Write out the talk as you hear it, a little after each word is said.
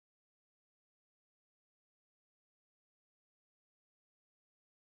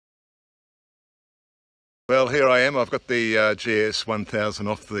Well, here I am. I've got the GS1000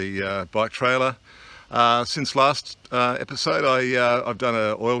 off the bike trailer. Since last episode I've done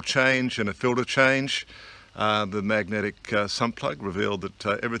an oil change and a filter change. The magnetic sump plug revealed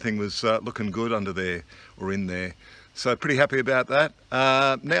that everything was looking good under there, or in there. So pretty happy about that.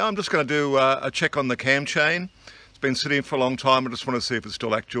 Now I'm just going to do a check on the cam chain. It's been sitting for a long time. I just want to see if it's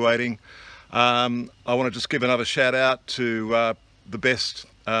still actuating. I want to just give another shout out to the best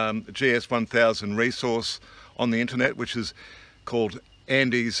GS1000 resource on the internet, which is called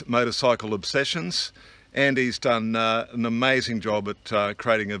Andy's Motorcycle Obsessions. Andy's done an amazing job at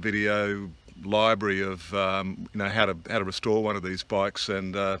creating a video library of how to restore one of these bikes,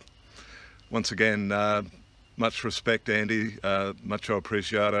 and once again, much respect, Andy, mucho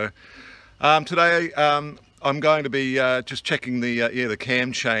appreciado. Today I'm going to be just checking the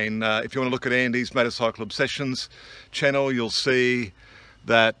cam chain. If you want to look at Andy's Motorcycle Obsessions channel, you'll see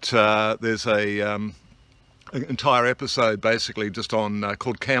that there's an entire episode basically just on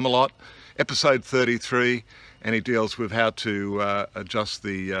called Camelot, episode 33, and he deals with how to adjust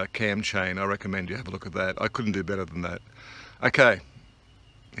the cam chain. I recommend you have a look at that. I couldn't do better than that. Okay,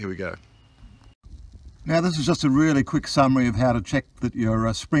 here we go. Now this is just a really quick summary of how to check that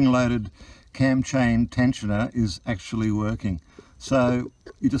your spring-loaded cam chain tensioner is actually working. So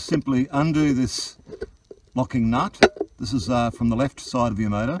you just simply undo this locking nut. This is from the left side of your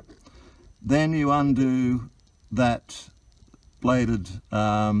motor. Then you undo that bladed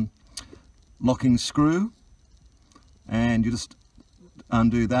locking screw, and you just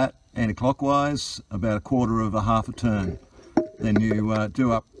undo that anti-clockwise about a quarter of a half a turn. Then you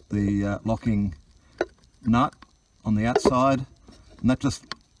do up the locking nut on the outside, and that just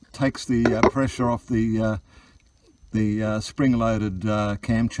takes the pressure off the spring-loaded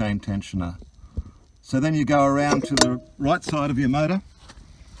cam chain tensioner. So then you go around to the right side of your motor,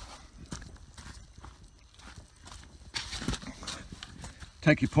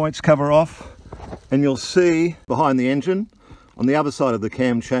 take your points cover off, and you'll see behind the engine on the other side of the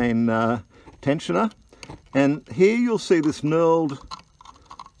cam chain tensioner, and here you'll see this knurled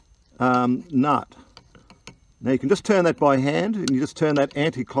nut. Now you can just turn that by hand, and you just turn that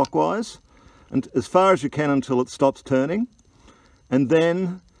anti-clockwise and as far as you can until it stops turning, and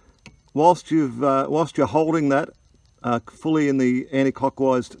then whilst you're holding that fully in the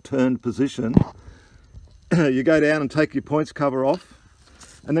anti-clockwise turned position, you go down and take your points cover off,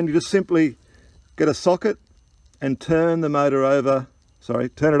 and then you just simply get a socket and turn the motor over,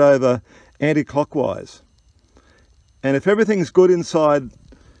 turn it over anti-clockwise. And if everything's good inside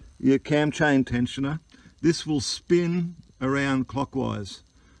your cam chain tensioner, this will spin around clockwise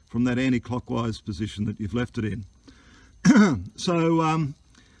from that anti-clockwise position that you've left it in. So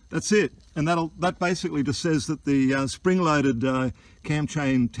that's it, and that basically just says that the spring-loaded cam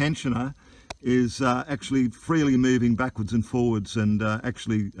chain tensioner is actually freely moving backwards and forwards, and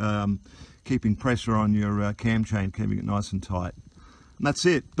actually keeping pressure on your cam chain, keeping it nice and tight. And that's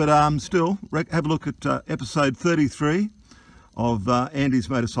it. But still, have a look at episode 33 of Andy's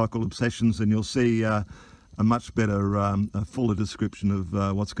Motorcycle Obsessions, and you'll see a much better, a fuller description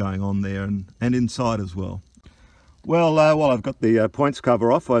of what's going on there, and inside as well. Well, while I've got the points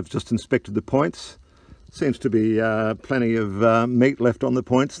cover off, I've just inspected the points. Seems to be plenty of meat left on the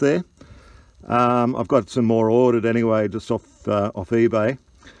points there. I've got some more ordered anyway, just off eBay,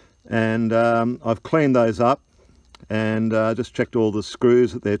 and I've cleaned those up and just checked all the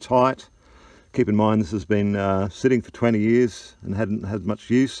screws that they're tight. Keep in mind this has been sitting for 20 years and hadn't had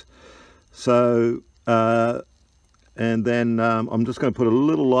much use. So and then I'm just going to put a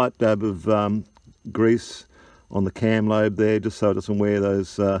little light dab of grease on the cam lobe there, just so it doesn't wear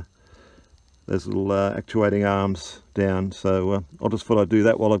those little actuating arms down. So I just thought I'd do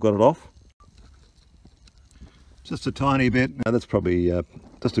that while I've got it off. Just a tiny bit. Now that's probably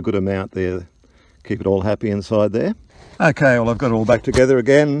just a good amount there. Keep it all happy inside there. Okay, well I've got it all back together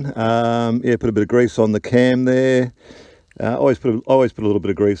again. Yeah, put a bit of grease on the cam there. Always put a little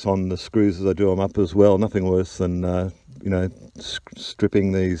bit of grease on the screws as I do them up as well. Nothing worse than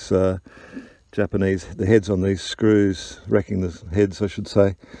stripping these the heads on these screws, wrecking the heads I should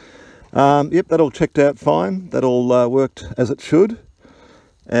say. Yep, that all checked out fine. That all worked as it should,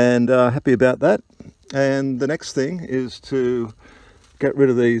 and happy about that. And the next thing is to get rid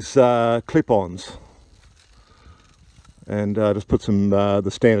of these clip-ons, and just put some the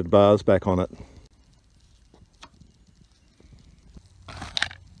standard bars back on it.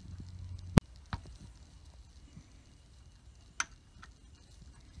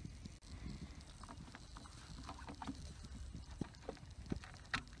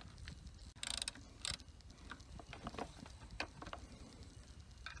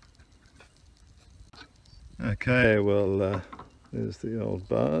 Okay, well, there's the old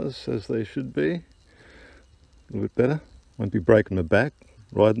bars as they should be. A little bit better. Won't be breaking my back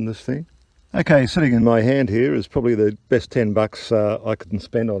riding this thing. Okay, sitting in my hand here is probably the best $10 I can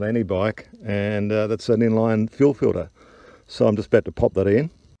spend on any bike, and that's an inline fuel filter. So I'm just about to pop that in.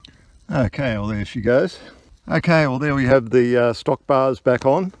 Okay, well there she goes. Okay, well there we have the stock bars back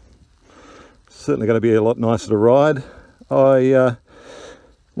on. Certainly going to be a lot nicer to ride. I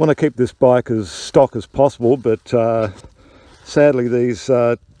want to keep this bike as stock as possible, but sadly these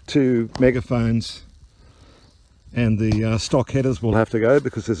two megaphones and the stock headers will have to go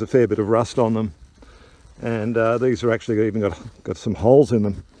because there's a fair bit of rust on them, and these are actually even got some holes in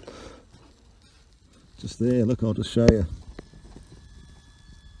them. Just there, look, I'll just show you.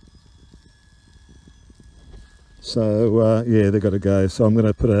 So yeah, they've got to go. So I'm going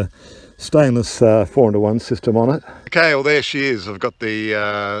to put a stainless 4-into-1 system on it. Okay, well there she is. I've got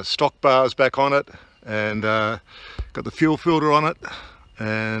the stock bars back on it, and got the fuel filter on it,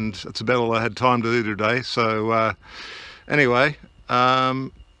 and that's about all I had time to do today. So anyway,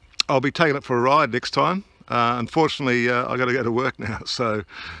 I'll be taking it for a ride next time. Unfortunately, I've got to go to work now, so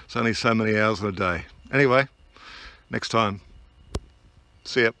it's only so many hours in a day. Anyway, next time.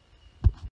 See ya.